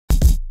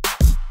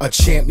A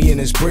champion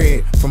is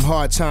bred from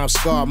hard times,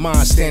 scarred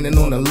mind standing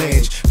on the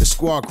ledge. The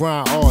squad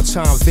grind all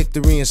time,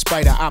 victory in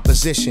spite of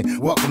opposition.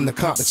 Welcome to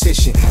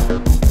competition.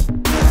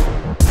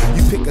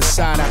 You pick a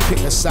side, I pick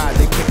a side,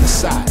 they pick a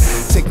side.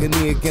 Take a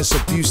knee against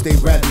abuse, they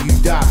rather you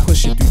die.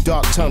 Pushing through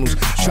dark tunnels,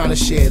 trying to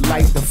shed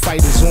light. The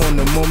fight is on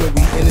the moment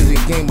we enter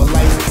the game of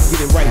life.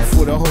 Get it right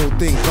before the whole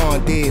thing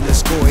gone dead.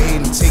 Let's go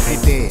ahead and take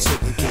it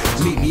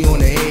there. Meet me on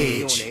the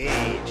edge.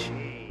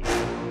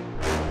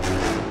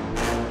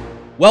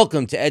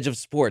 Welcome to Edge of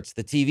Sports,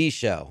 the TV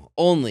show,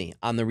 only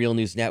on the Real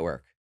News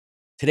Network.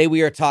 Today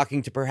we are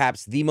talking to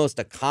perhaps the most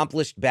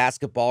accomplished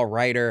basketball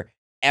writer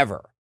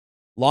ever,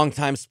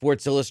 longtime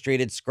Sports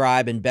Illustrated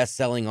scribe and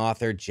best-selling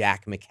author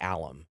Jack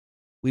McCallum.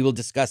 We will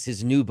discuss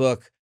his new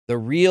book, The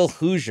Real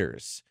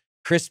Hoosiers,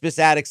 Crispus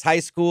Attucks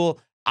High School,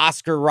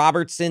 Oscar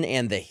Robertson,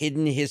 and the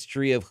Hidden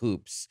History of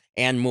Hoops,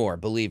 and more,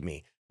 believe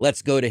me.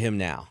 Let's go to him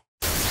now.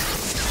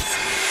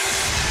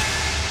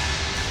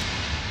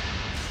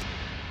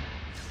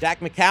 Jack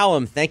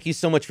McCallum, thank you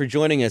so much for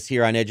joining us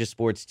here on Edge of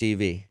Sports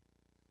TV.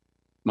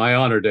 My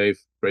honor,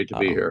 Dave. Great to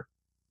be here.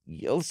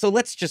 So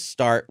let's just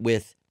start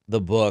with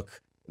the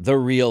book, The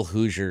Real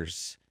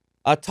Hoosiers.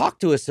 Talk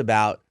to us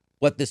about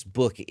what this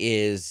book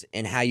is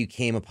and how you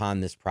came upon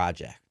this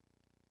project.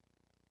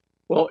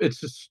 Well,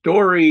 it's a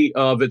story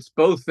of, it's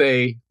both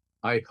I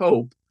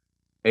hope,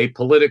 a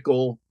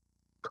political,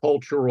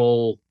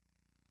 cultural,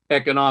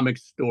 economic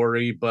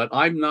story, but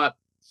I'm not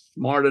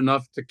smart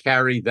enough to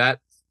carry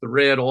that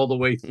thread all the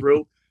way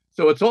through.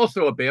 So it's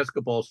also a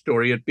basketball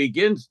story. It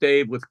begins,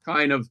 Dave, with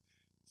kind of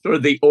sort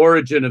of the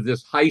origin of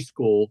this high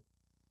school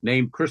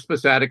named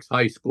Crispus Attucks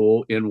High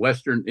School in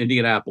Western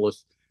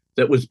Indianapolis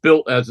that was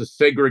built as a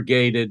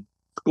segregated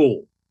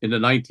school in the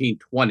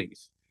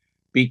 1920s,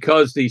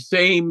 because the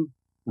same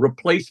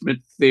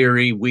replacement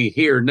theory we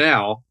hear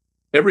now,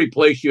 every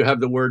place you have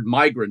the word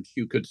migrants,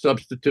 you could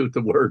substitute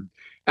the word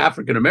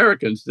African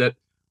Americans, that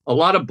a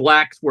lot of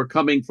blacks were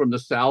coming from the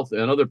South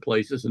and other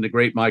places in the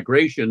Great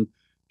Migration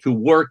to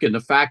work in the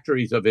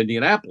factories of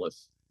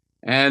Indianapolis.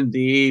 And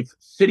the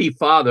city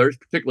fathers,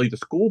 particularly the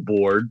school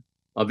board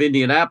of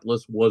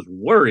Indianapolis, was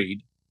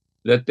worried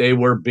that they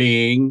were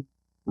being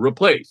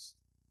replaced,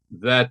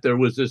 that there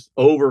was this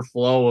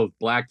overflow of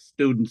black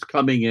students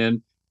coming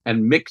in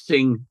and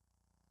mixing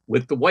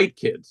with the white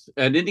kids.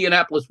 And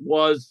Indianapolis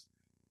was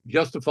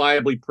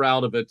justifiably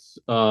proud of its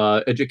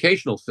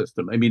educational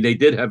system. I mean, they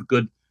did have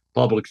good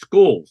public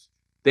schools.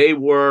 They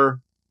were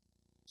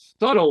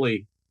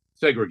subtly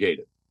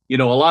segregated. You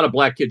know, a lot of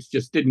black kids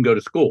just didn't go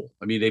to school.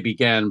 I mean, they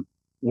began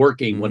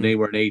working when they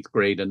were in 8th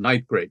grade and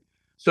 9th grade.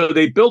 So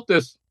they built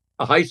this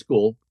a high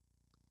school,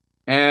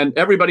 and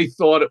everybody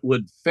thought it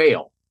would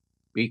fail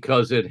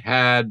because it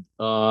had,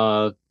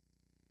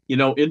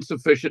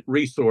 insufficient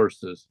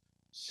resources,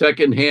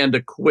 secondhand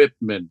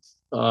equipment,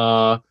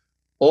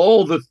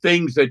 all the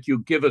things that you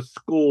give a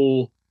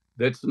school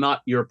that's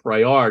not your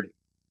priority.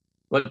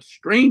 But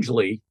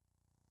strangely,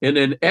 in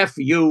an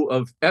FU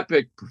of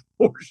epic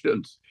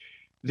proportions,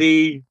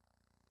 the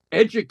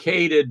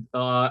educated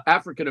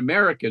African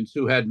Americans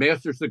who had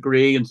master's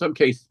degree, in some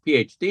cases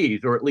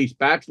PhDs, or at least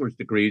bachelor's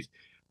degrees,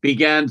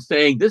 began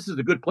saying, this is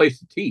a good place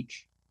to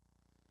teach.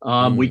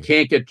 We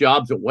can't get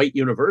jobs at white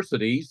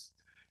universities.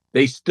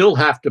 They still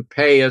have to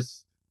pay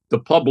us the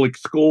public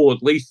school.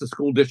 At least the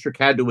school district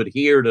had to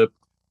adhere to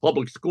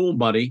public school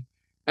money.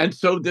 And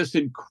so this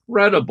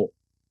incredible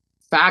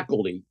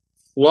faculty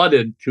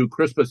flooded to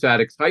Crispus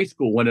Attucks High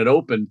School when it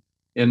opened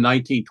in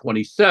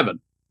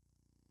 1927.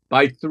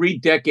 By 3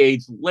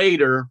 decades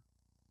later,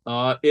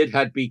 it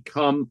had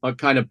become a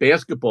kind of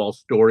basketball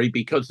story,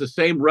 because the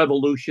same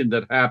revolution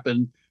that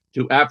happened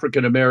to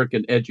African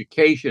American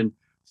education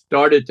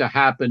started to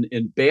happen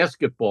in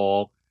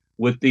basketball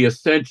with the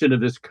ascension of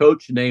this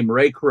coach named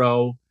Ray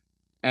Crow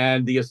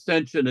and the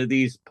ascension of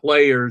these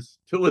players.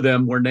 2 of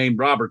them were named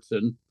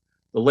Robertson,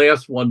 the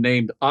last one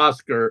named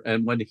Oscar.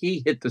 And when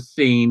he hit the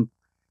scene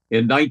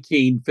in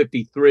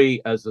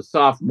 1953 as a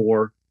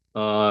sophomore,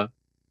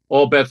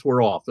 all bets were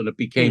off, and it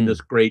became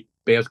this great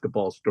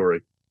basketball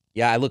story.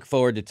 Yeah, I look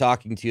forward to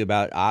talking to you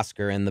about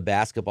Oscar and the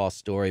basketball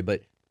story.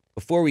 But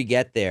before we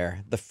get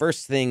there, the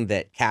first thing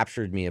that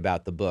captured me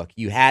about the book,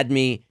 you had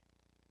me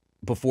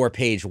before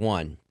page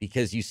 1,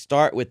 because you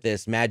start with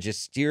this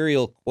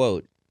magisterial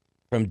quote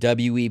from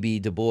W.E.B.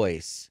 Du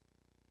Bois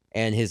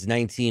and his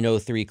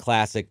 1903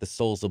 classic, The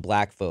Souls of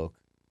Black Folk.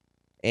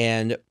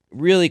 And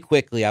really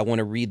quickly, I want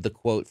to read the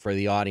quote for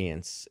the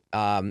audience,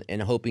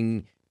 and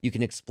hoping you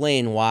can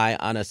explain why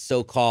on a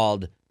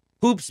so-called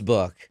hoops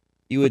book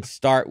you would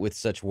start with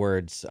such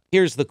words.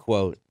 Here's the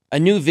quote. A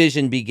new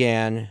vision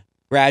began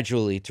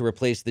gradually to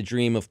replace the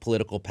dream of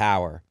political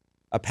power.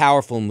 A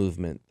powerful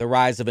movement, the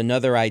rise of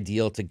another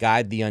ideal to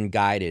guide the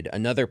unguided,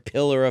 another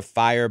pillar of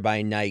fire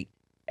by night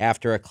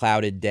after a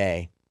clouded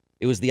day.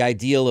 It was the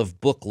ideal of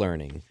book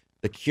learning,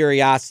 the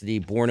curiosity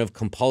born of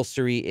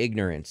compulsory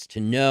ignorance, to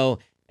know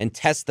and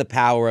test the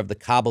power of the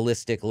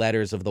Kabbalistic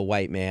letters of the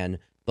white man,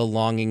 the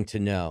longing to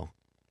know.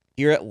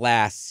 Here at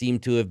last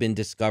seemed to have been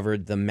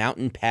discovered the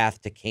mountain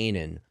path to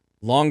Canaan,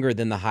 longer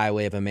than the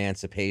highway of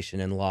emancipation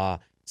and law,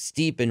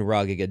 steep and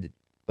rugged,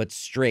 but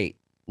straight,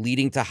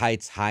 leading to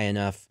heights high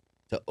enough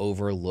to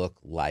overlook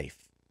life.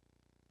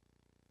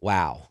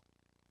 Wow.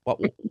 What,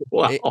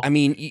 Wow. I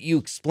mean, you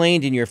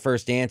explained in your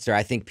first answer.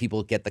 I think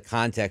people get the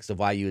context of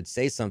why you would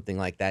say something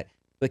like that.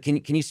 But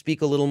can you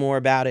speak a little more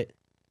about it?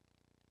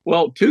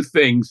 Well, two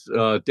things,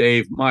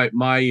 Dave. My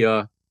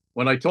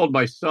when I told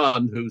my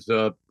son,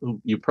 who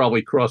you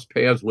probably crossed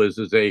paths with,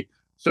 is a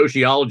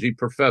sociology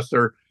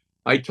professor,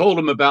 I told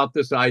him about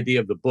this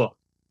idea of the book,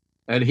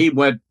 and he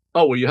went,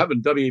 "Oh, well, you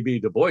haven't W.E.B.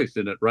 Du Bois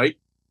in it, right?"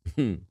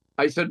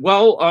 I said,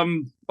 "Well,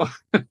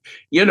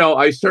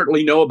 I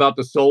certainly know about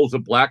the souls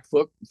of black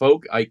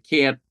folk. I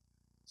can't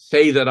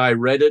say that I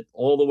read it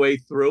all the way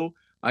through.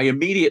 I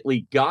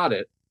immediately got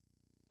it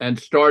and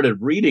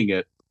started reading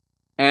it,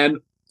 and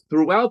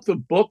throughout the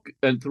book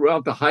and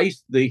throughout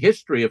the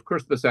history of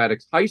Crispus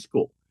Attucks High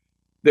School,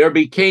 there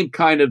became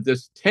kind of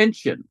this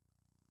tension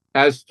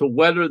as to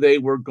whether they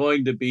were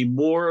going to be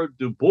more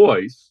Du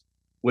Bois,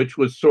 which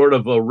was sort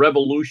of a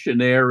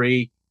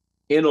revolutionary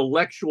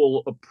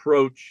intellectual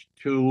approach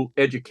to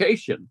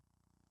education,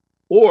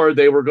 or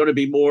they were going to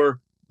be more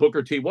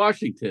Booker T.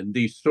 Washington,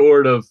 the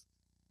sort of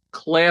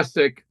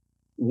classic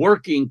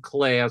working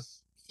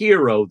class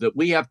hero that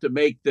we have to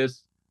make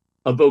this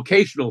a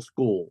vocational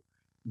school,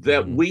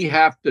 that we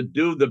have to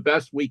do the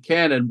best we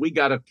can, and we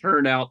got to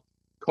turn out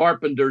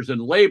carpenters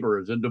and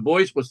laborers. And Du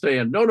Bois was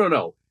saying, no, no,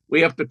 no, we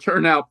have to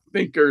turn out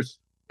thinkers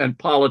and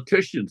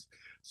politicians.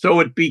 So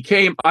it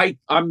became,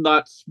 I'm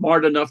not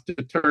smart enough to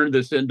turn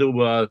this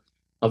into a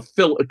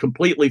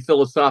completely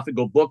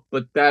philosophical book,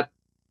 but that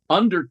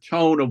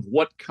undertone of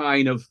what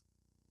kind of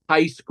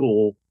high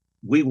school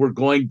we were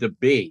going to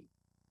be,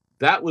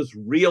 that was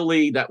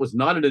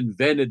not an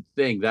invented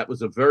thing. That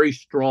was a very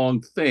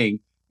strong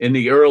thing in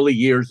the early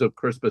years of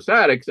Crispus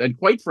Attucks. And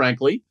quite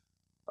frankly,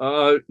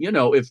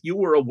 if you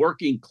were a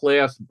working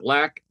class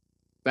black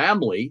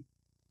family,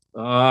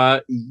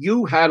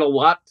 you had a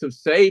lot to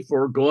say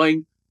for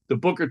going to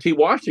Booker T.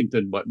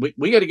 Washington. But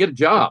we got to get a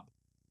job.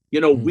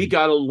 We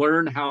got to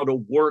learn how to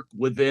work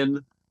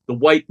within the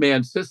white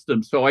man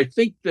system. So I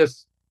think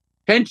this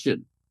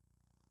tension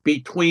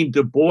between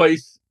Du Bois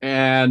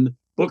and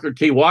Booker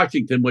T.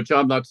 Washington, which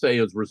I'm not saying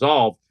is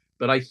resolved,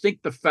 but I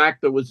think the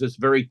fact there was this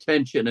very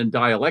tension and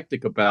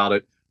dialectic about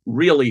it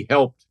really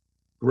helped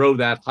grow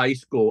that high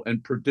school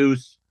and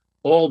produce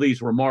all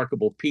these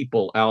remarkable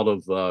people out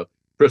of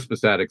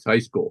Crispus Attucks High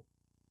School.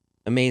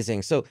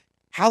 Amazing. So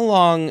how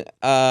long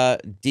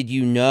did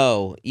you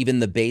know even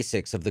the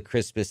basics of the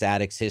Crispus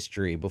Attucks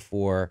history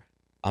before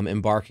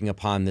embarking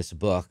upon this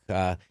book?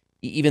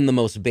 Even the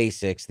most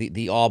basics,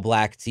 the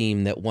all-black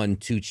team that won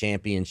 2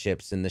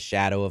 championships in the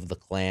shadow of the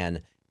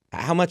Klan.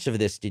 How much of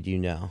this did you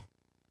know?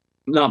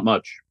 Not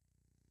much.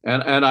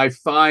 And I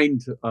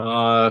find,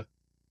 I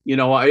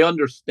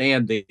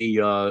understand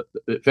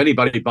if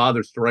anybody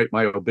bothers to write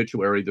my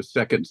obituary, the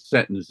second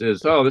sentence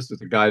is, oh, this is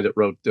the guy that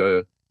wrote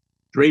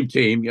Dream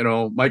Team,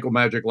 Michael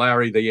Magic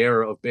Larry, the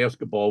era of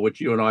basketball, which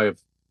you and I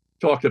have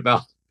talked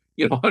about,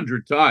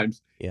 100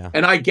 times. Yeah.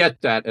 And I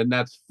get that, and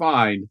that's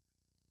fine.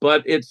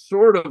 But it's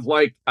sort of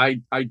like I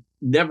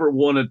never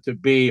wanted to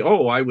be,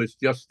 oh, I was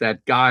just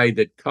that guy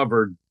that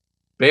covered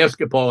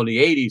basketball in the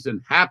 80s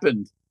and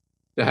happened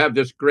to have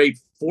this great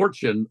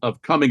fortune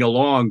of coming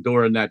along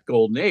during that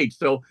golden age.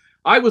 So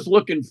I was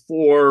looking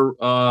for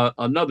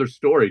another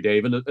story,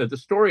 Dave. And the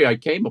story I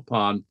came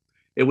upon,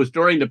 it was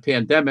during the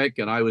pandemic,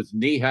 and I was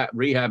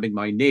rehabbing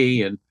my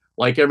knee. And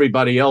like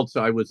everybody else,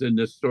 I was in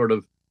this sort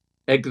of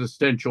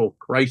existential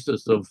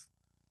crisis of,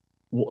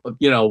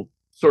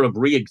 sort of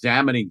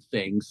re-examining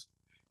things.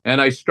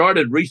 And I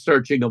started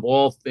researching, of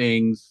all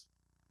things,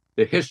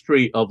 the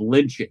history of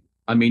lynching.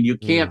 I mean, you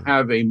can't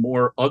have a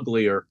more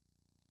uglier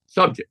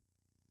subject.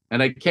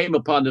 And I came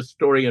upon this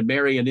story in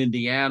Marion,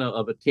 Indiana,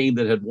 of a team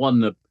that had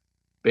won the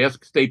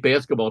state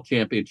basketball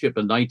championship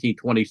in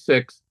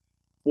 1926.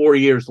 4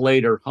 years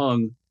later,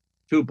 hung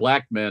 2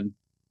 black men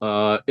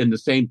in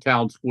the same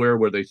town square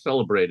where they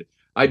celebrated.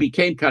 I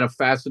became kind of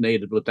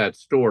fascinated with that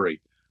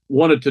story,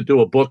 wanted to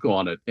do a book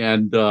on it,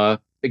 and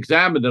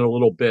examined it a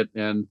little bit,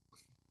 and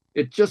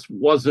it just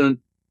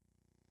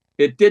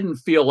it didn't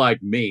feel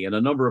like me. And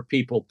a number of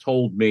people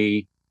told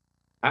me,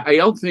 I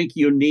don't think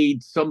you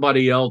need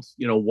somebody else,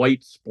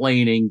 white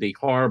splaining the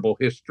horrible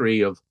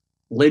history of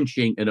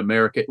lynching in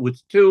America. It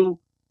was too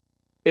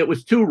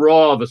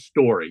raw of a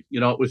story.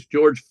 It was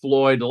George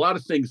Floyd. A lot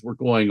of things were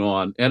going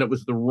on, and it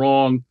was the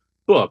wrong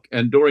book.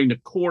 And during the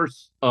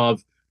course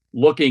of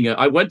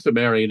I went to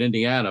Marion,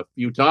 Indiana a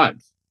few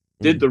times,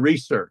 did the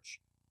research,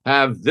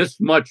 have this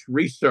much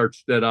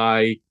research that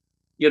I,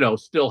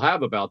 still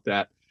have about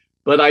that.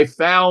 But I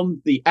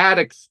found the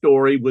Attucks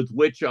story with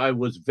which I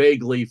was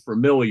vaguely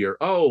familiar.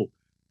 Oh,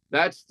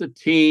 that's the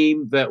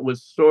team that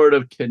was sort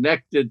of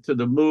connected to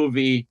the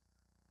movie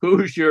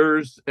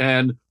Hoosiers.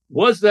 And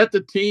was that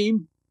the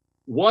team?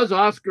 Was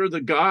Oscar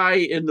the guy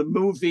in the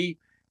movie?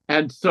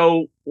 And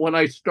so when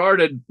I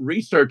started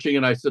researching,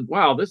 and I said,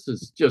 wow, this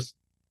is just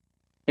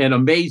an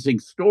amazing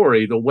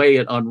story, the way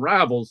it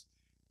unravels.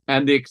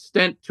 and the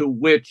extent to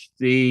which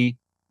the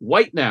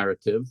white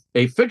narrative,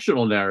 a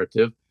fictional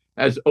narrative,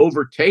 has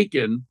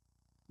overtaken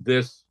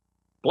this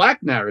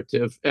black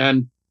narrative.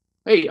 And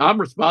hey, I'm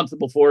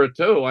responsible for it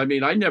too. I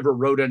mean, I never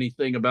wrote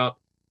anything about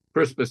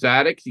Crispus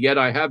Attucks, yet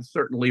I have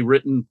certainly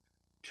written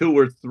two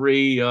or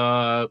three,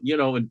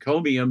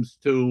 encomiums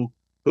to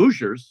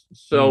Hoosiers.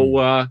 So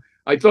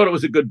I thought it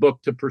was a good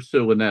book to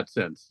pursue in that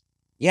sense.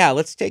 Yeah,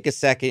 let's take a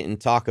second and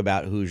talk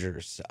about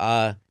Hoosiers.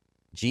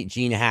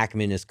 Gene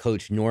Hackman as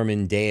Coach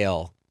Norman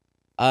Dale.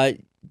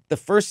 The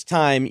first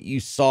time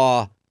you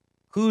saw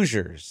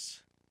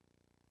Hoosiers,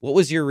 what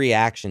was your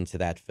reaction to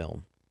that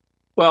film?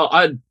 Well,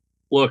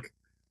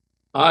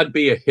 I'd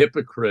be a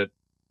hypocrite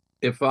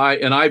if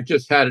I've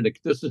just had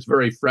this is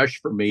very fresh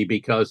for me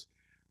because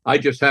I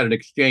just had an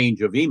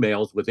exchange of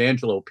emails with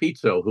Angelo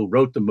Pizzo, who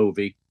wrote the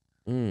movie,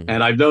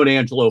 and I've known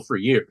Angelo for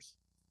years.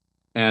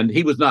 And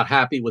he was not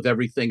happy with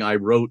everything I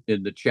wrote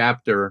in the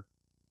chapter,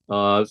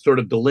 sort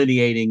of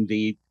delineating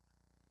the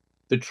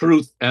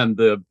truth and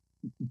the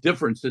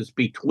differences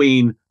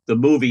between the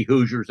movie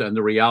Hoosiers and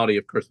the reality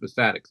of Crispus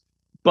Attucks.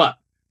 But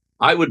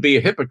I would be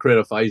a hypocrite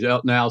if I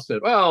now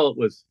said, well, it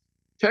was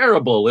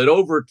terrible. It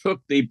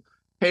overtook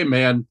hey,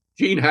 man,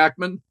 Gene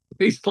Hackman,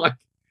 he's like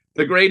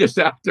the greatest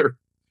actor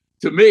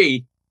to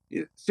me.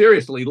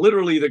 Seriously,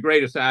 literally the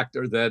greatest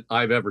actor that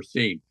I've ever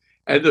seen.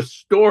 And the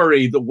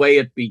story, the way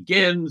it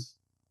begins,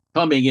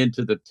 coming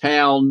into the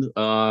town.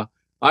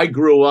 I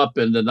grew up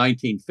in the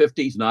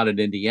 1950s, not in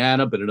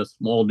Indiana, but in a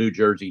small New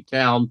Jersey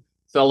town,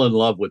 fell in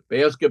love with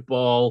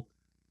basketball.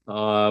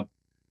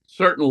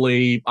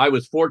 Certainly, I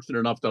was fortunate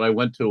enough that I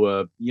went to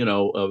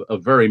a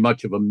very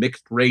much of a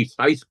mixed race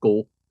high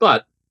school,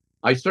 but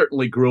I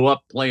certainly grew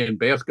up playing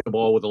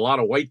basketball with a lot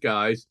of white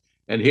guys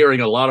and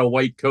hearing a lot of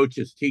white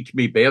coaches teach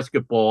me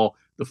basketball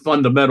the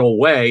fundamental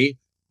way,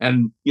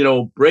 and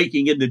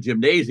breaking into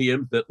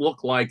gymnasiums that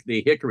look like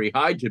the Hickory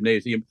High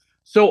Gymnasium.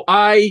 So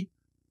I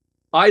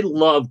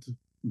loved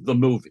the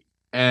movie,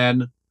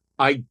 and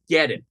I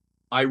get it.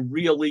 I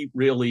really,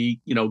 really,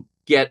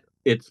 get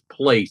its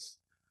place.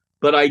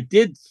 But I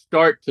did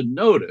start to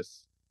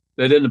notice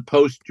that in the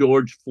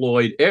post-George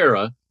Floyd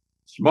era,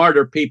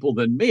 smarter people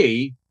than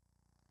me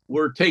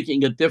were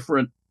taking a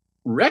different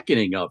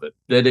reckoning of it,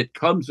 that it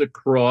comes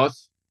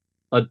across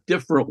a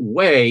different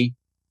way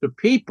to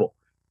people.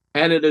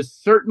 And it is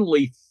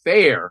certainly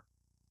fair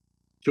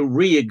to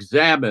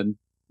re-examine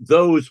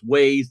those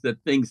ways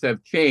that things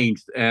have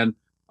changed. And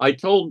I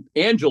told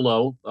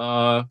Angelo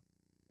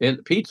and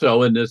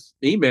Pizzo in this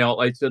email,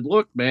 I said,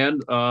 look, man,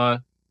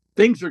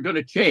 things are going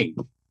to change.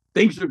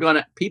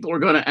 People are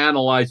going to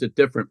analyze it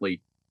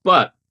differently.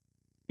 But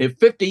if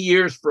 50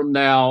 years from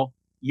now,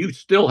 you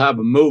still have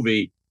a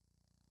movie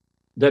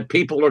that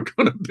people are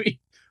going to be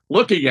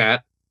looking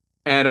at,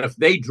 and if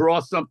they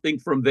draw something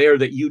from there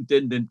that you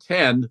didn't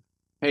intend,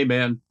 hey,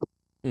 man,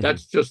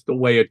 that's just the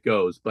way it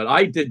goes. But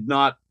I'd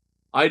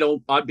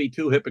be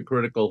too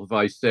hypocritical if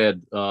I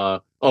said,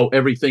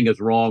 everything is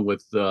wrong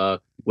with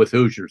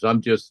Hoosiers.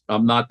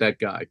 I'm not that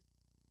guy.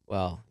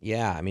 Well,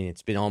 yeah, I mean,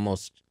 it's been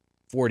almost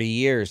 40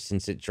 years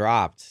since it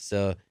dropped.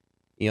 So,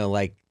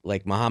 like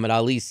Muhammad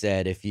Ali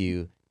said, if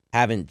you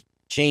haven't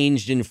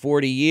changed in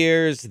 40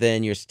 years,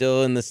 then you're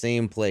still in the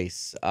same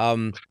place.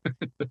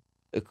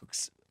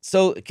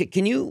 So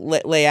can you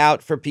lay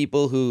out for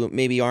people who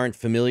maybe aren't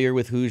familiar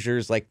with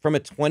Hoosiers, like from a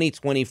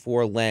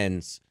 2024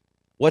 lens,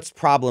 what's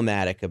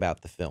problematic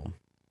about the film?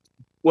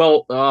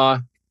 Well,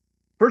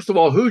 first of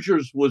all,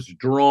 Hoosiers was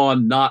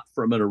drawn not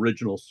from an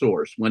original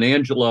source. When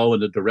Angelo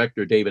and the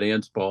director, David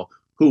Anspaugh,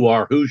 who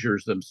are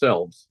Hoosiers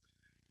themselves,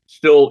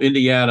 still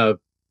Indiana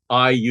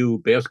IU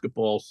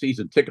basketball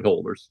season ticket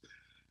holders,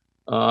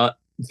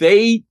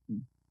 they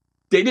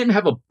didn't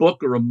have a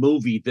book or a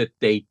movie that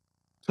they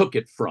took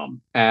it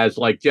from, as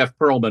like Jeff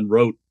Pearlman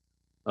wrote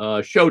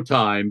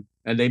Showtime,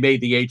 and they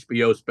made the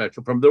HBO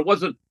special from. There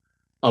wasn't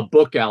a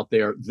book out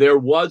there. There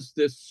was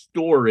this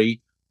story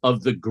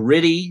of the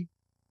gritty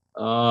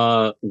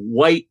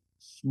white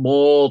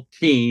small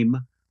team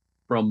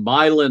from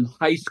Milan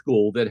High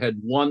School that had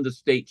won the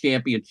state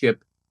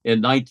championship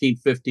in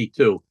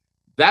 1952.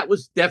 That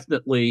was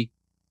definitely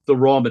the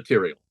raw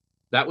material.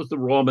 That was the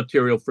raw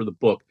material for the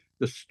book,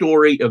 the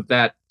story of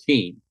that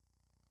team.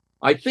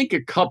 I think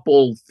a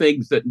couple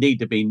things that need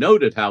to be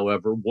noted,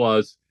 however,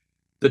 was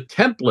the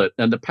template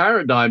and the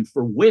paradigm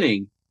for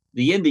winning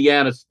the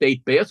Indiana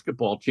State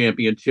Basketball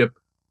Championship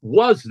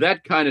was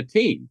that kind of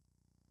team.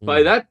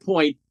 By that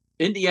point,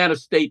 Indiana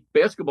State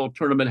basketball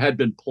tournament had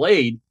been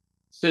played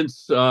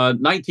since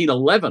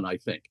 1911, I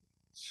think.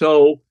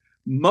 So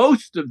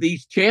most of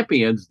these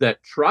champions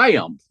that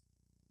triumphed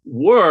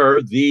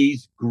were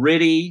these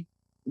gritty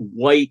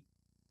white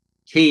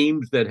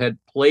teams that had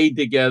played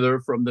together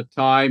from the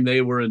time they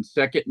were in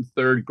second and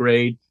third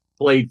grade,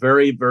 played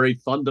very, very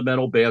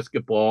fundamental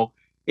basketball.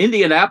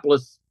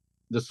 Indianapolis,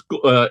 as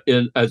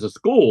a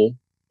school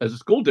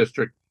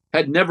district,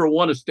 had never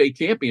won a state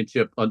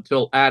championship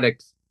until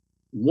Attucks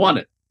won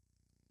it.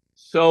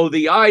 So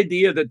the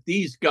idea that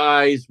these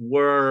guys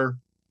were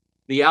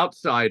the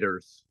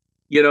outsiders,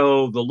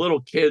 the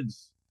little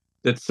kids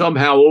that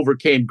somehow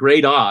overcame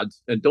great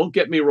odds. And don't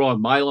get me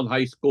wrong, Milan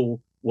High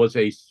School was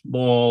a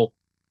small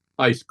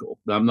high school.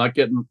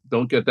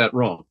 Don't get that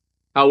wrong.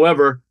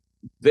 However,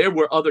 there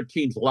were other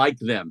teams like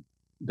them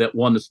that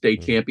won the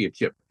state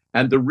championship.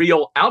 And the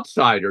real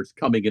outsiders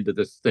coming into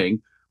this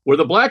thing were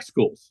the black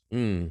schools.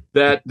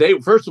 That they,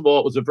 first of all,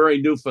 it was a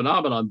very new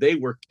phenomenon. They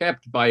were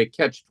kept by a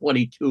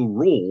catch-22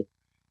 rule.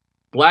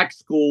 Black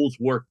schools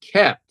were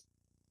kept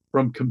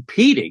from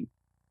competing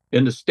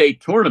in the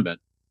state tournament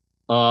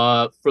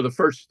for the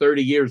first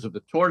 30 years of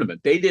the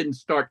tournament. They didn't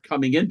start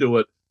coming into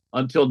it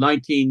until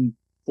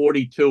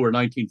 1942 or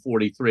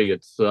 1943.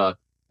 It's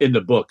in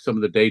the book. Some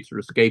of the dates are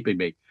escaping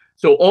me.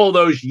 So all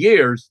those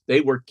years,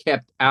 they were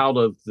kept out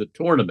of the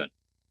tournament.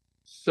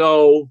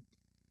 So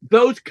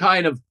those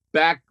kind of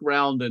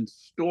background and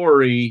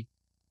story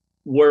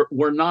were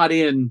not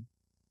in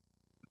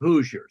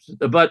Hoosiers.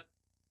 But,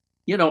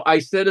 you know, I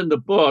said in the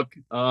book,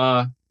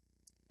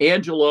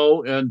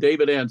 Angelo and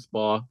David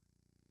Anspaugh,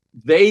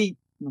 they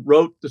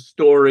wrote the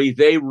story.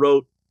 They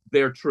wrote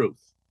their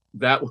truth.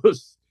 That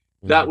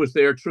was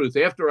their truth.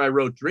 After I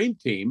wrote Dream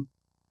Team,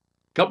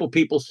 a couple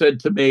people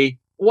said to me,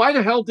 why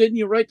the hell didn't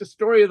you write the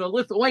story of the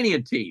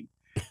Lithuanian team?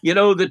 You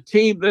know, the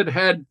team that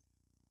had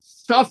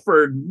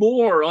suffered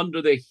more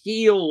under the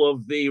heel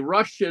of the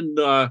Russian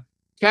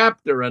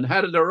captor and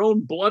had their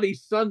own bloody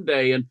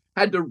Sunday and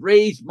had to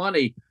raise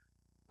money.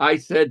 I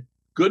said,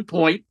 good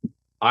point.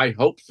 I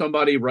hope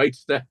somebody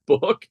writes that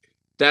book.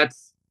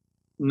 That's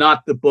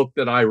not the book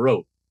that I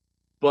wrote.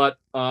 But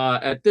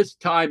at this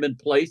time and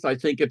place, I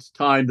think it's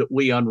time that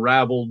we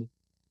unraveled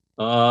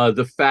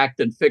the fact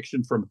and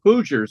fiction from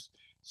Hoosiers,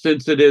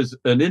 since it is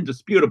an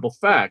indisputable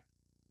fact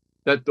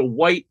that the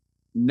white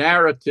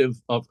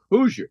narrative of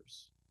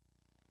Hoosiers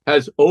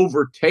has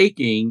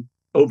overtaken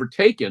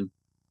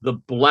the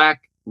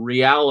black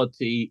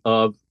reality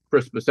of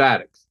Crispus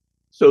Attucks.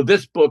 So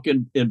this book,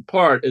 in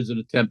part, is an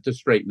attempt to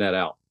straighten that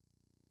out.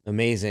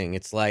 Amazing.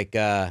 It's like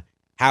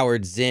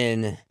Howard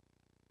Zinn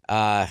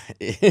wrote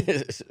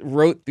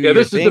through your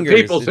this fingers. Is the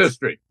people's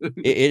history.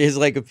 It is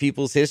like a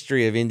people's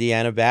history of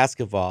Indiana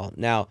basketball.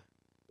 Now,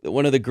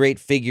 one of the great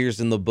figures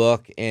in the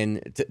book,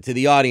 and to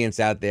the audience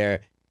out there,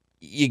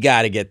 you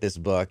got to get this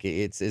book.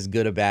 It's as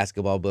good a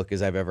basketball book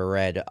as I've ever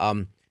read.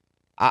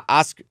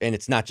 Oscar, and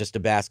it's not just a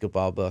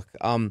basketball book.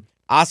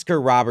 Oscar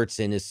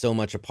Robertson is so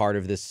much a part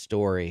of this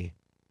story.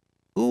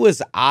 Who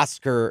was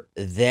Oscar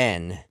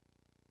then,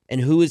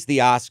 and who is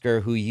the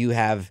Oscar who you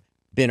have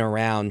been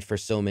around for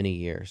so many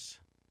years?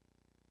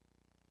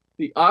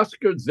 The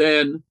Oscar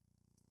then,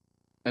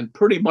 and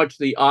pretty much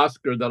the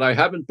Oscar that I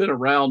haven't been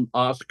around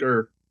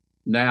Oscar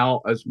now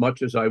as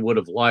much as I would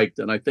have liked.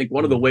 And I think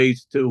one of the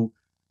ways to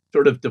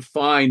sort of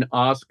define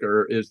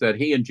Oscar is that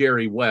he and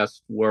Jerry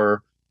West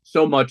were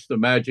so much the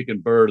Magic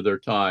and Bird of their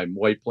time.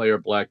 White player,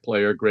 black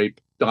player,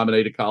 great,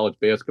 dominated college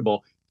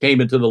basketball,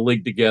 came into the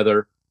league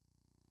together.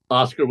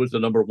 Oscar was the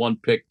number 1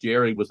 pick.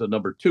 Jerry was the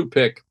number 2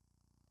 pick.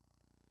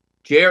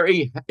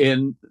 Jerry,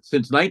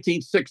 since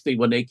 1960,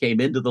 when they came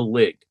into the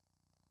league,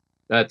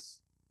 that's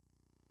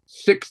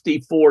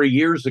 64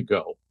 years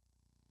ago,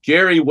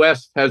 Jerry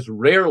West has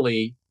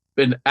rarely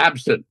been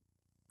absent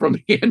from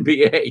the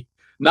NBA,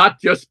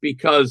 not just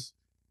because,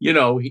 you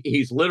know,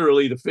 he's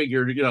literally the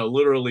figure, you know,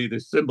 literally the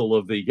symbol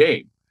of the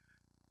game.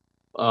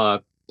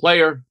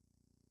 Player,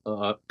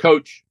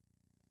 coach,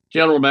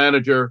 general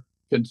manager,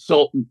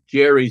 consultant,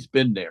 Jerry's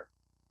been there.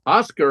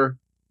 Oscar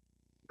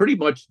pretty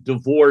much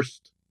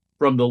divorced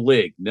from the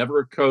league, never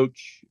a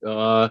coach,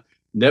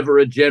 never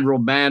a general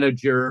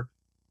manager,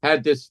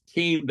 had this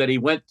team that he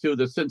went to,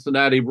 the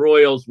Cincinnati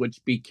Royals,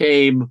 which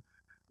became,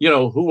 you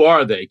know, who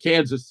are they?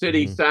 Kansas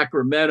City,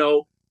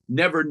 Sacramento,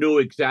 never knew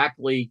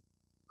exactly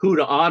who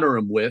to honor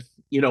him with,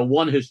 you know,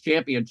 won his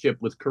championship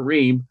with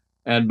Kareem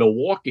and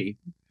Milwaukee.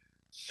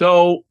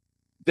 So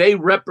they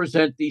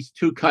represent these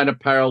two kind of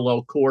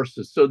parallel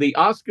courses. So the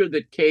Oscar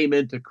that came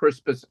into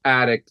Crispus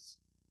Attucks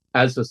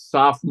as a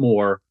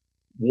sophomore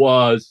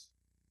was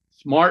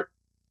smart,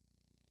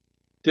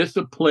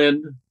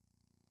 disciplined,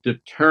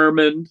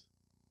 determined.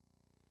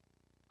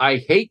 I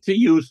hate to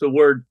use the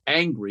word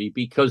angry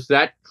because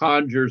that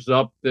conjures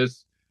up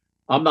this,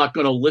 I'm not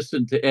going to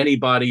listen to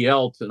anybody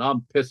else and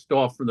I'm pissed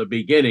off from the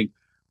beginning.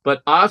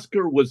 But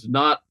Oscar was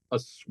not a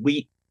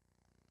sweet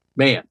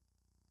man.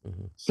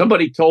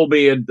 Somebody told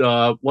me, and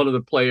one of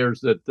the players,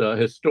 that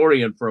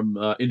historian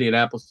from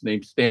Indianapolis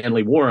named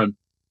Stanley Warren,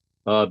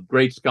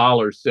 great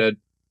scholar, said,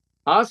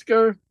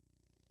 Oscar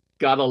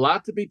got a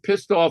lot to be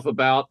pissed off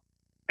about,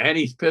 and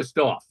he's pissed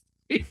off.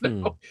 You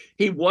know,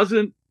 he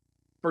wasn't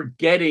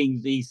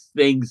forgetting these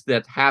things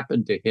that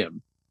happened to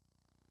him.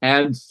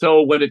 And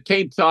so when it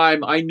came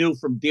time, I knew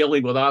from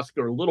dealing with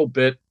Oscar a little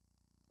bit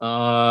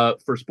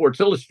for Sports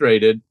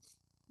Illustrated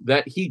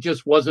that he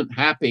just wasn't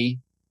happy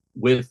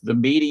with the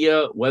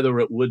media, whether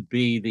it would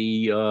be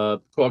the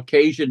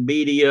Caucasian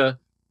media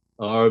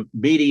or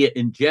media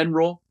in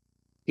general.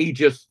 He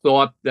just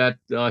thought that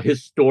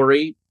his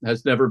story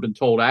has never been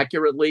told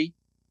accurately.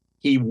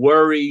 He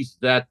worries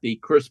that the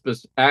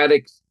Crispus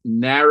Attucks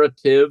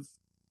narrative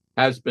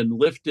has been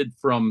lifted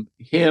from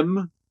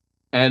him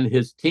and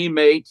his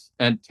teammates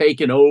and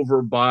taken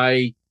over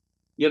by,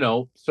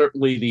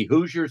 certainly the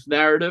Hoosiers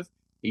narrative.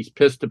 He's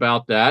pissed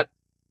about that.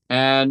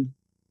 And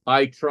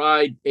I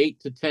tried 8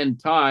 to 10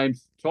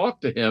 times to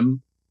talk to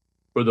him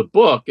for the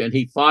book, and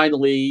he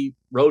finally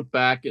wrote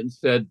back and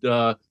said,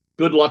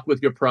 good luck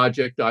with your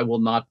project. I will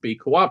not be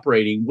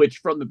cooperating, which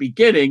from the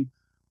beginning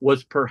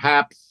was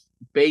perhaps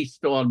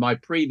based on my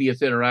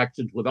previous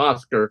interactions with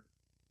Oscar,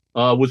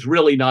 was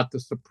really not the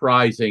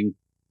surprising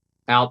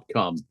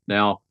outcome.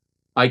 Now,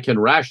 I can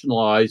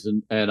rationalize,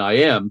 and I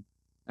am,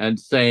 and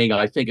saying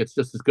I think it's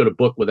just as good a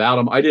book without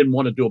him. I didn't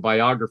want to do a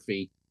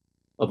biography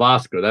of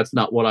Oscar. That's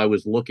not what I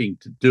was looking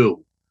to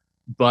do.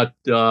 But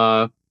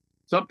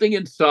something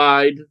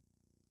inside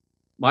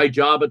my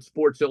job at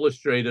Sports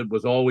Illustrated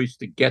was always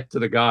to get to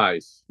the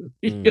guys.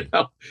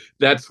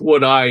 That's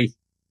what I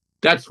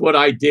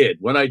did.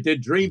 When I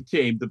did Dream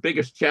Team, the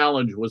biggest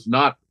challenge was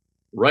not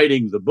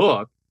writing the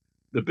book.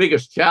 The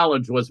biggest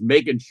challenge was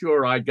making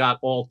sure I got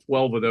all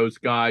 12 of those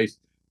guys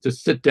to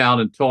sit down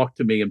and talk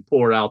to me and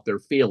pour out their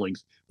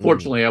feelings.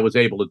 Fortunately, I was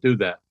able to do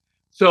that.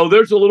 So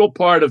there's a little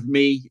part of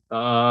me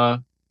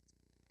that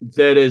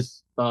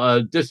is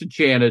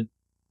disenchanted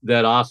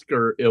that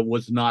Oscar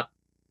was not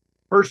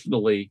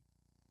personally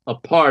a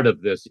part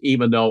of this,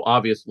 even though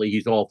obviously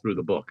he's all through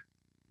the book.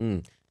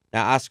 Now,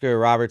 Oscar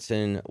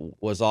Robertson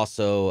was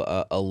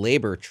also a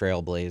labor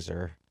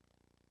trailblazer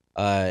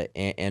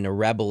and a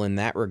rebel in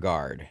that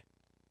regard.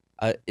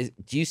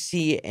 Do you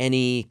see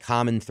any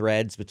common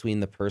threads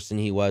between the person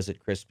he was at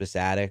Crispus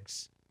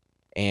Attucks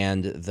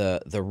and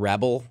the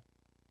rebel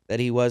that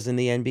he was in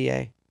the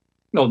NBA?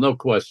 No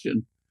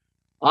question.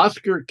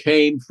 Oscar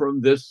came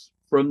from this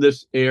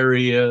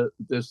area,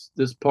 this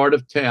part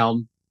of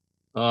town.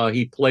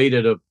 He played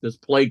at this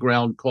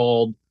playground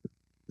called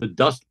the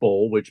Dust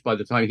Bowl, which by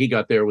the time he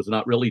got there was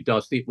not really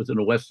dusty. It was in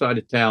the west side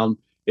of town.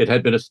 It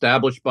had been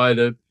established by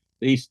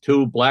these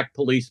two black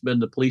policemen,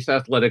 the Police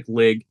Athletic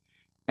League,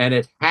 and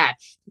it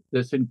hatched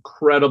this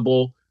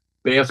incredible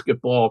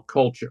basketball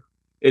culture.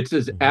 It's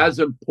as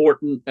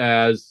important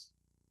as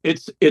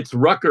it's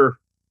Rucker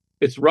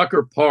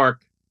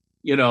Park,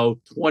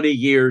 20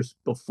 years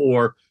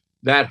before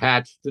that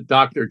hatched to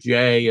Dr.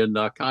 J and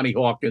Connie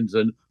Hawkins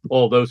and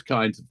all those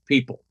kinds of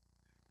people.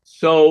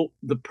 So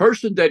the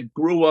person that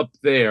grew up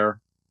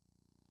there,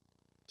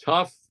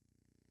 tough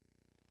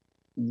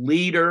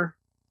leader,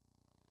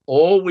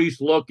 always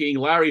looking.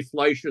 Larry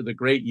Fleischer, the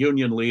great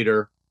union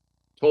leader,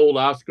 told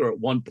Oscar at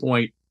one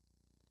point,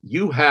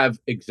 you have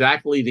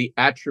exactly the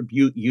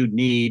attribute you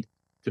need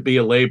to be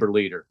a labor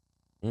leader.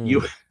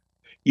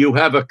 You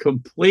have a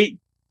complete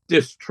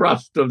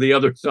distrust of the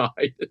other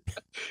side.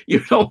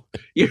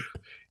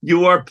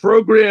 You are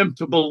programmed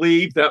to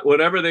believe that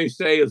whatever they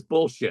say is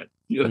bullshit,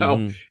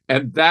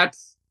 and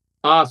that's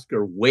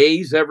Oscar.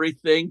 Weighs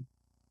everything.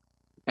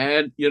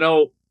 And,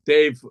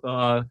 Dave,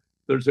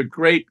 there's a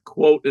great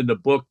quote in the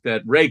book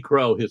that Ray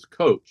Crow, his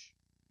coach,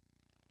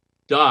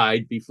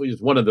 died before. He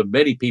was one of the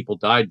many people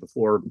died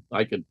before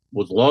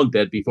was long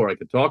dead before I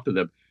could talk to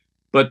them.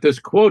 But this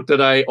quote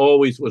that I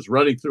always was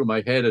running through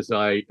my head as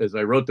I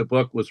wrote the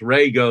book was,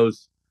 Ray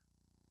goes,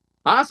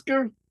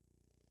 Oscar,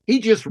 he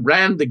just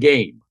ran the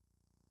game.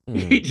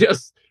 He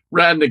just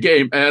ran the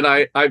game. And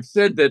I've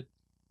said that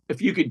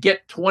if you could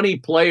get 20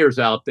 players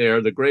out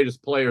there, the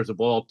greatest players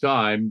of all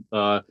time,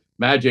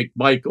 Magic,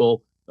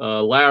 Michael,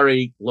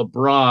 Larry,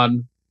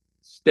 LeBron,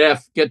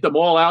 Steph, get them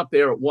all out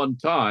there at one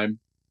time,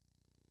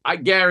 I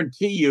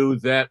guarantee you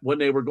that when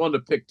they were going to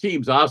pick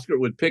teams, Oscar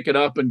would pick it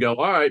up and go,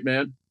 all right,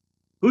 man,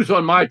 who's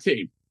on my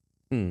team?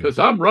 Because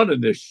I'm running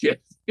this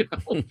shit.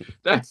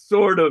 That's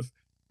sort of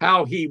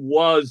how he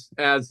was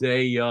as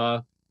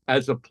a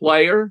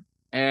player,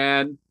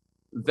 and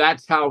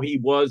that's how he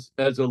was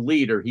as a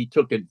leader. He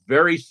took it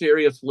very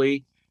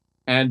seriously,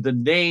 and the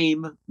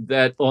name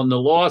that on the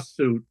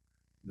lawsuit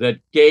that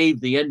gave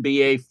the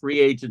NBA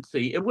free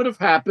agency, it would have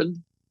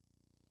happened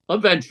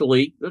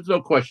eventually. There's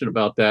no question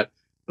about that,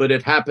 but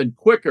it happened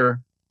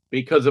quicker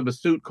because of a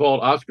suit called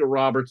Oscar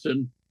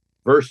Robertson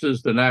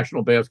versus the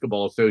National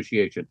Basketball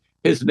Association.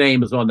 His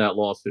name is on that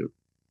lawsuit.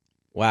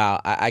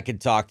 Wow, I could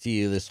talk to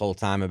you this whole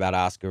time about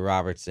Oscar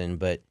Robertson,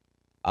 but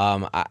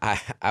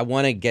I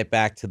want to get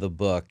back to the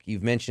book.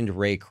 You've mentioned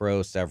Ray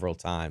Crow several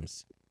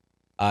times,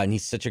 and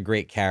he's such a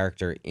great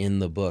character in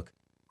the book.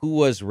 Who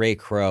was Ray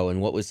Crow,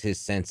 and what was his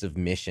sense of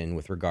mission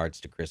with regards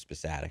to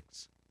Crispus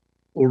Attucks?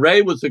 Well,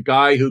 Ray was a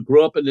guy who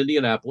grew up in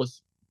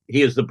Indianapolis.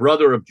 He is the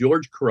brother of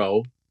George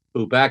Crow,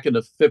 who back in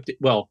the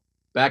 50s,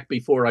 back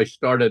before I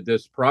started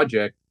this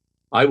project,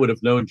 I would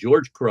have known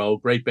George Crow,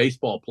 great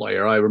baseball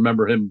player. I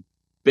remember him,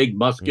 big,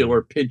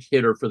 muscular pinch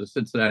hitter for the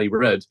Cincinnati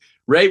Reds.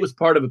 Ray was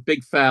part of a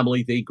big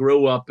family. They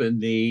grew up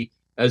in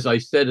as I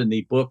said in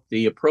the book,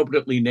 the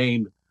appropriately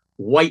named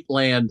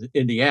Whiteland,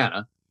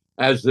 Indiana,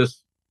 as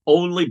this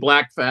only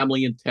black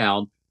family in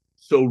town.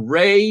 So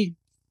Ray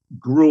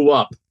grew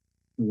up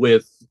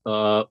with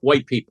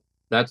white people.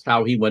 That's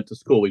how he went to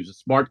school. He was a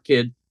smart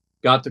kid,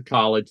 got to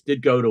college,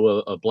 did go to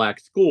a black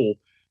school,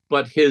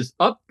 but his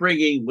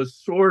upbringing was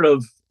sort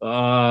of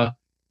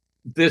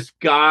this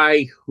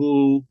guy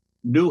who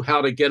knew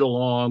how to get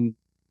along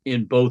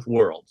in both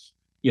worlds.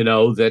 You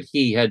know, that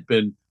he had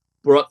been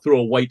brought through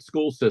a white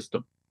school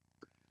system,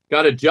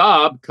 got a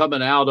job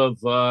coming out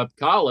of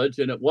college,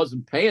 and it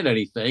wasn't paying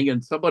anything.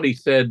 And somebody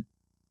said,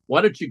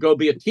 "Why don't you go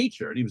be a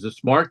teacher?" And he was a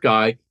smart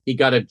guy. He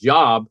got a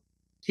job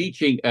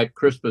teaching at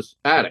Crispus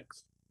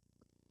Attucks.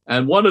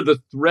 And one of the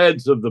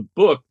threads of the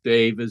book,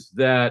 Dave, is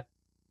that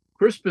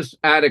Crispus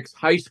Attucks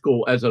High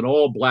School, as an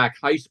all-black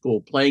high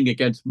school playing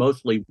against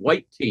mostly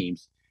white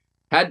teams,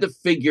 had to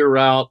figure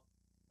out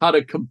how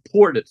to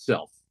comport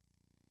itself.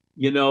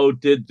 You know,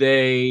 did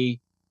they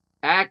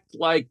act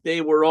like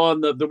they were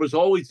on there was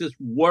always this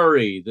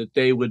worry that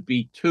they would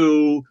be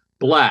too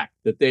black,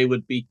 that they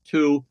would be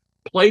too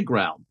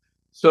playground.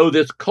 So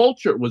this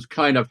culture was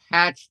kind of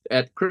hatched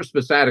at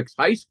Crispus Attucks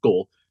High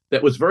School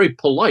that was very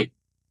polite.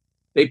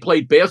 They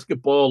played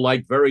basketball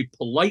like very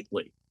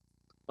politely,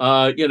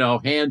 you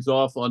know, hands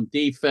off on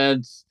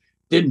defense,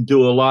 didn't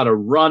do a lot of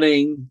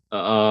running,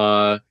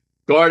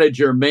 guarded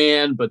your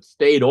man, but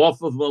stayed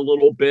off of him a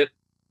little bit.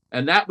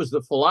 And that was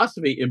the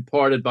philosophy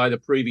imparted by the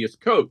previous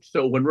coach.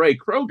 So when Ray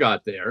Crow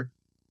got there,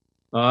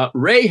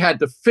 Ray had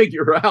to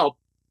figure out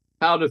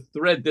how to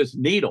thread this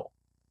needle.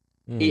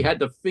 He had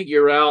to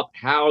figure out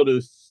how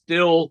to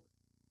still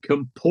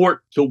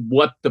comport to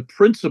what the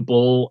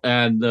principal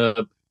and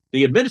the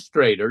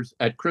administrators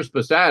at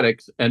Crispus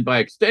Attucks, and by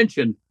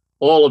extension,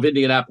 all of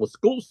Indianapolis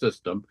school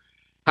system,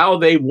 how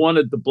they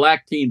wanted the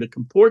black team to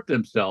comport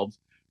themselves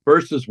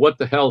versus what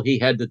the hell he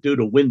had to do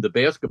to win the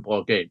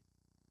basketball game.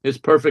 His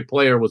perfect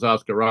player was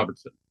Oscar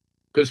Robertson,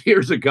 because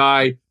here's a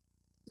guy,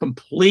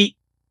 complete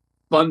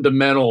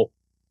fundamental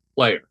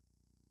player,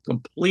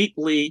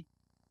 completely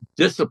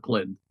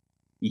disciplined,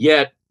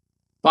 yet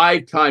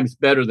 5 times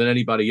better than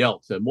anybody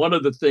else. And one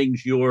of the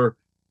things your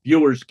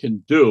viewers can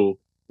do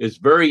is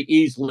very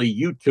easily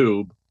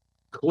YouTube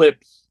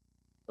clips,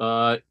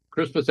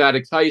 Crispus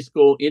Attucks High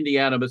School,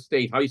 Indiana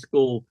State High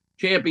School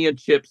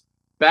championships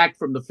back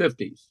from the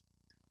 50s.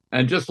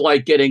 And just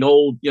like getting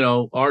old, you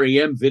know,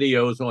 REM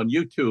videos on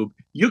YouTube,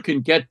 you can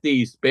get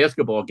these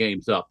basketball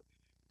games up.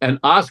 And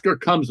Oscar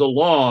comes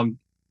along,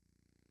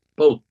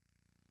 boom,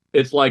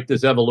 it's like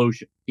this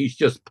evolution. He's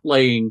just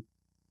playing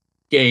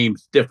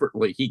games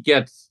differently. He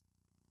gets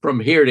from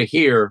here to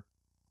here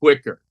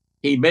quicker.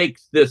 He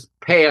makes this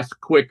pass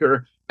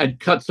quicker and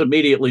cuts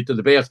immediately to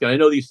the basket. I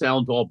know these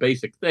sound all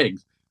basic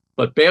things,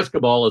 but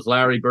basketball, as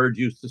Larry Bird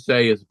used to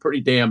say, is a pretty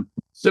damn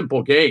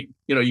simple game.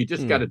 You know, you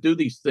just got to do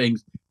these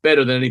things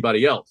better than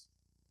anybody else.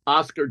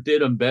 Oscar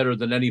did them better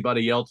than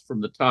anybody else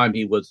from the time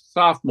he was a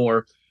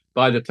sophomore.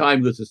 By the time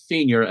he was a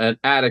senior, and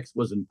Attucks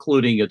was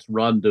concluding its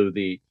run to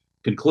the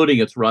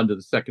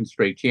second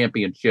straight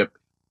championship,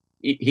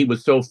 he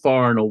was so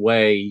far and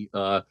away.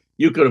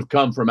 You could have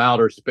come from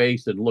outer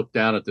space and looked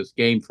down at this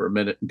game for a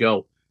minute and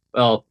go,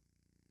 "Well,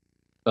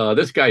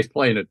 this guy's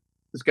playing it.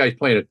 This guy's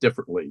playing it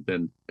differently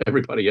than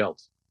everybody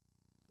else."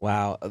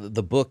 Wow.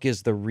 The book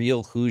is The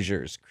Real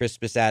Hoosiers,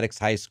 Crispus Attucks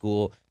High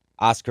School,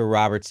 Oscar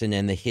Robertson,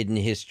 and the Hidden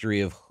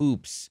History of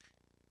Hoops.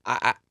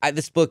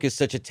 This book is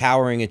such a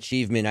towering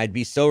achievement. I'd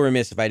be so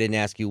remiss if I didn't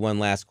ask you one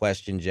last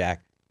question,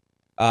 Jack.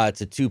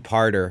 It's a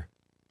two-parter.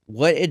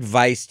 What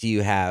advice do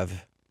you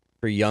have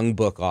for young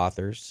book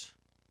authors?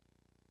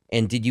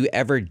 And did you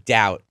ever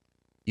doubt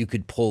you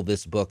could pull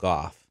this book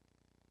off?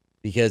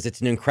 Because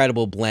it's an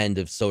incredible blend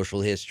of social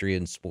history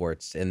and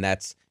sports, and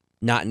that's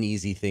not an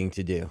easy thing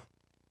to do.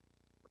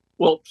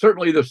 Well,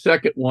 certainly the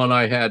second one,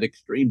 I had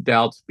extreme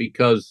doubts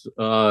because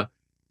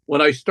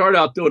when I start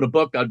out doing a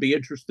book, I'd be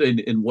interested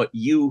in what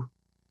you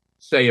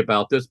say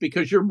about this,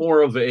 because you're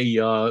more of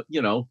a,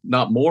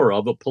 not more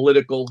of a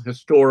political,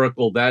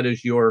 historical, that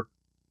is your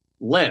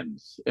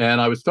lens.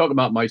 And I was talking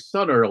about my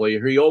son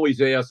earlier. He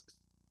always asks,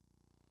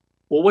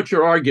 well, what's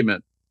your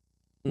argument?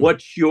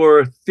 What's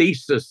your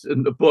thesis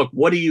in the book?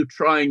 What are you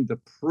trying to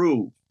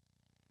prove?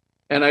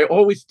 And I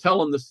always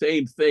tell him the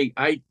same thing.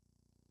 I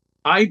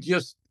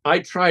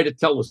try to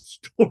tell a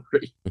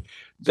story.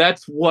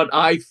 That's what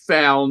I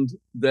found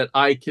that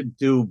I can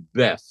do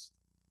best.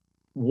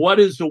 What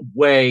is a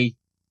way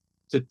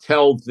to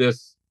tell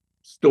this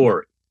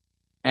story?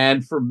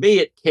 And for me,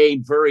 it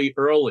came very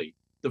early.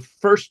 The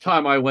first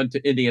time I went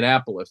to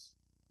Indianapolis,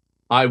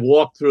 I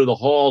walked through the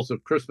halls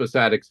of Crispus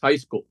Attucks High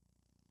School,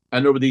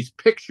 and there were these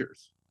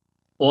pictures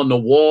on the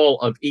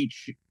wall of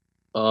each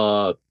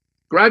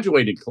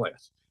graduating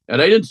class.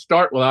 And I didn't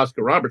start with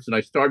Oscar Robertson.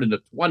 I started in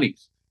the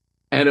 20s.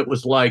 And it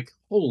was like,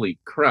 holy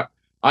crap,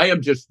 I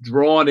am just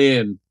drawn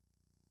in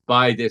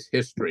by this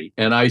history.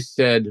 And I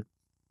said,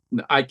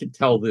 I can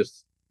tell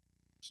this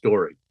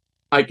story.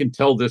 I can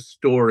tell this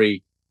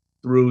story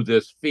through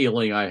this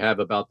feeling I have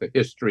about the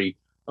history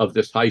of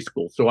this high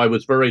school. So I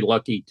was very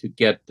lucky to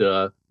get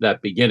that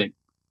beginning.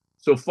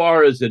 So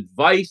far as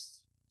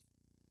advice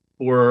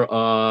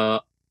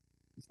for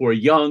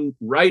young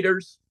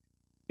writers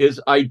is,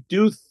 I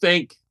do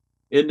think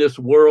in this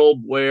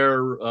world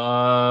where,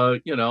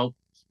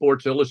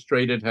 Sports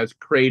Illustrated has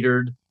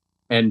cratered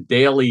and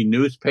daily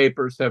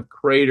newspapers have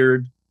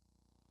cratered,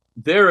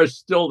 there is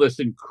still this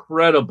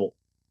incredible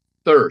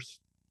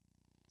thirst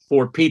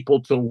for people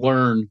to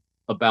learn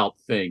about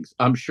things.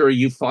 I'm sure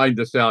you find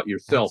this out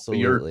yourself.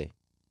 Absolutely. But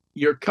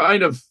you're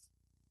kind of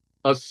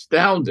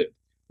astounded.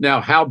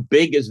 Now, how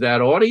big is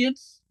that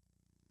audience?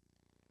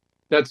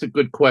 That's a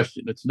good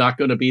question. It's not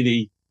going to be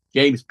the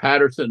James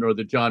Patterson or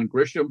the John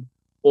Grisham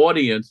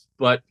audience,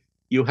 but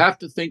you have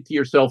to think to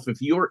yourself,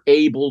 if you're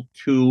able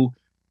to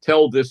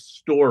tell this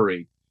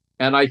story.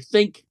 And I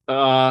think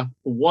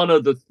one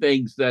of the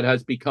things that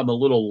has become a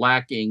little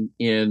lacking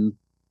in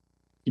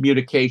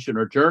communication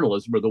or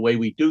journalism or the way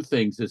we do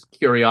things is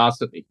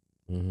curiosity.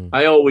 Mm-hmm.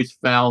 I always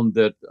found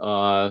that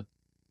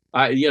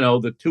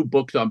the two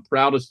books I'm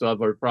proudest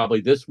of are probably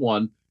this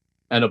one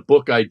and a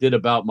book I did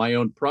about my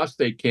own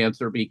prostate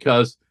cancer,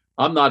 because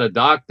I'm not a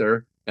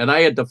doctor and I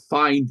had to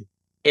find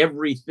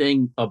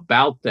everything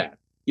about that.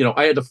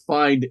 I had to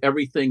find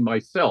everything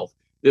myself.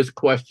 This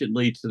question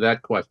leads to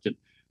that question.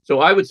 So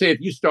I would say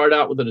if you start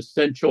out with an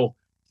essential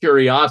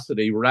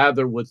curiosity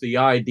rather with the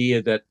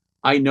idea that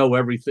I know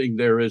everything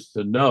there is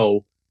to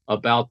know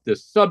about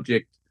this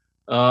subject,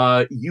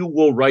 you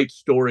will write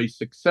stories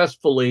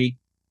successfully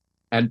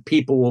and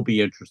people will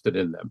be interested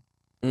in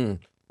them.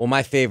 Well,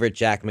 my favorite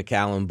Jack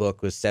McCallum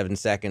book was 7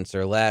 Seconds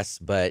or Less,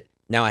 but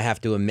now I have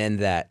to amend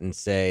that and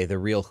say The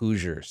Real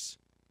Hoosiers,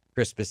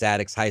 Crispus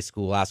Attucks High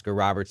School, Oscar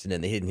Robertson,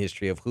 and the Hidden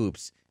History of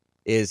Hoops.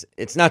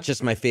 It's not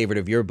just my favorite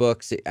of your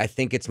books. I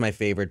think it's my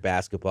favorite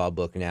basketball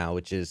book now,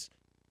 which is,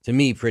 to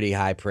me, pretty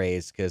high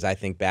praise because I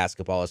think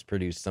basketball has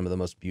produced some of the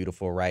most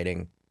beautiful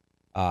writing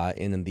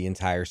in the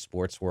entire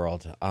sports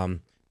world.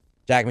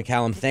 Jack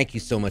McCallum, thank you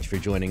so much for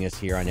joining us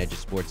here on Edge of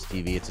Sports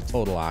TV. It's a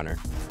total honor.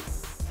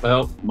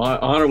 Well, my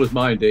honor was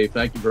mine, Dave.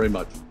 Thank you very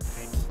much.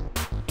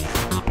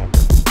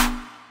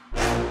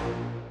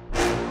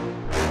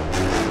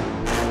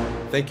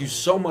 Thank you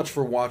so much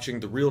for watching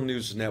the Real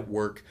News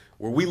Network,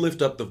 where we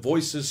lift up the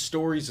voices,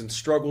 stories, and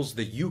struggles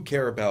that you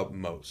care about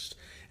most.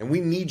 And we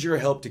need your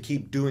help to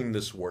keep doing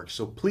this work.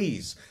 So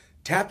please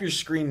tap your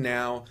screen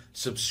now,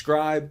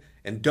 subscribe,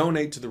 and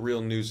donate to the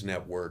Real News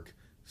Network.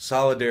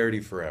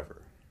 Solidarity forever.